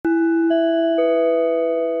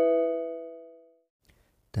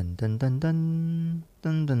Dun dun dun dun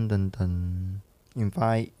dun dun dun dun. In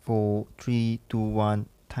 5, 4, 3, 2, 1.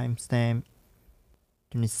 Timestamp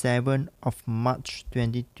 27th of March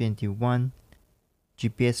 2021.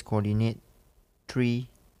 GPS coordinate 3,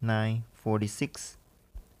 9, 46,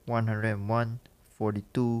 101,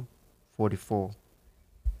 42, 44.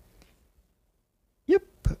 Yep.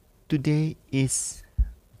 Today is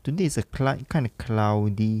a kind of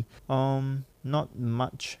cloudy. Not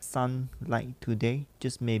much sunlight today.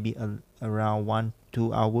 Just maybe around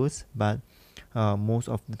 1-2 hours, but most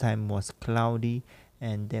of the time was cloudy,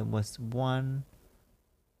 and there was one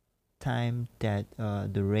time that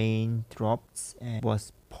the rain drops and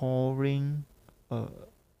was pouring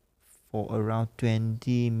for around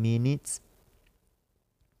 20 minutes.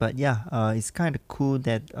 But yeah, it's kind of cool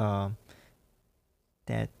that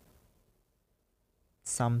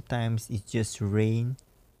sometimes it just rain,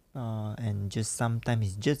 and just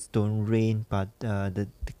sometimes it just don't rain, but the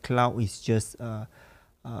cloud is just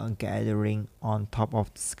gathering on top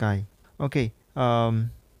of the sky. Okay,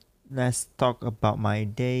 let's talk about my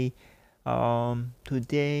day.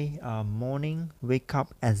 Today morning, wake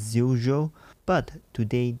up as usual, but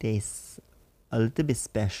today there's a little bit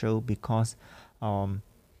special because um,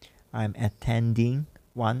 I'm attending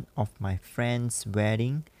one of my friend's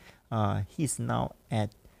wedding. He's now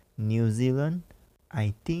at New Zealand.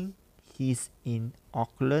 I think he's in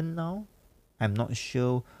Auckland now. I'm not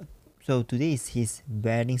sure. So today is his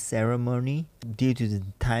wedding ceremony. Due to the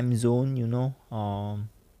time zone,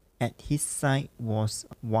 at his side was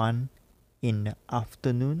 1 in the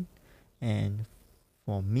afternoon, and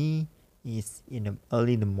for me it's in the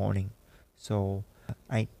early in the morning. So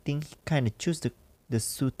I think he kind of choose the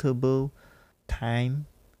suitable time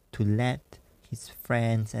to let his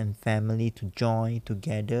friends and family to join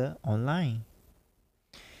together online.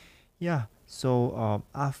 Yeah, so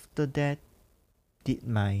after that, did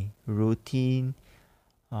my routine,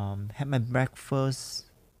 had my breakfast,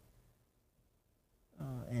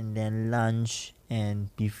 and then lunch, and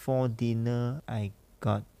before dinner I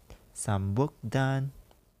got some work done.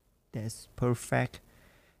 That's perfect.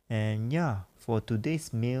 And yeah, for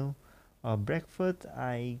today's meal, breakfast,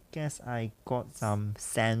 I guess I got some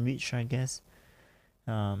sandwich, I guess.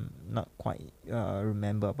 Not quite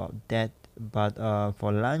remember about that. But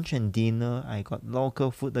for lunch and dinner, I got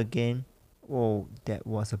local food again. Oh, that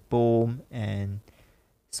was a bomb and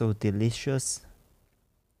so delicious.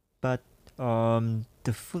 But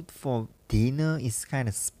the food for dinner is kind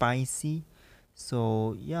of spicy.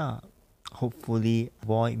 So yeah, hopefully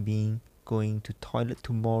avoid being going to toilet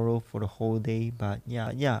tomorrow for the whole day. But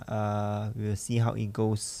yeah, we'll see how it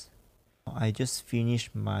goes. I just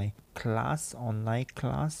finished my class, online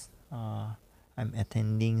class. I'm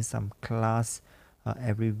attending some class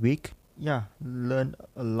every week. Yeah, learn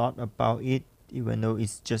a lot about it, even though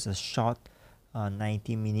it's just a short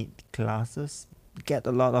 90-minute classes. Get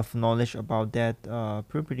a lot of knowledge about that.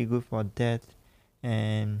 Pretty good for that.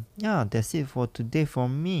 And yeah, that's it for today for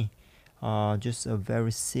me. Just a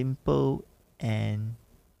very simple and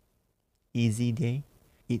easy day.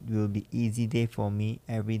 It will be easy day for me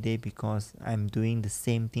every day because I'm doing the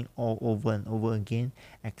same thing all over and over again,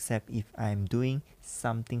 except if I'm doing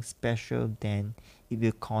something special, then it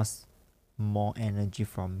will cost more energy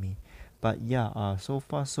from me. But yeah, so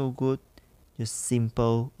far so good. Just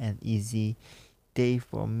simple and easy day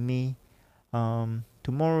for me.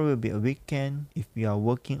 Tomorrow will be a weekend. If you are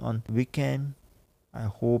working on weekend, I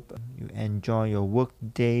hope you enjoy your work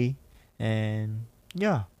day. And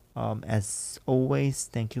yeah, as always,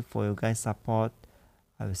 thank you for your guys' support.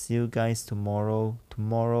 I will see you guys tomorrow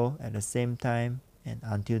at the same time. And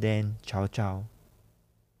until then, ciao ciao.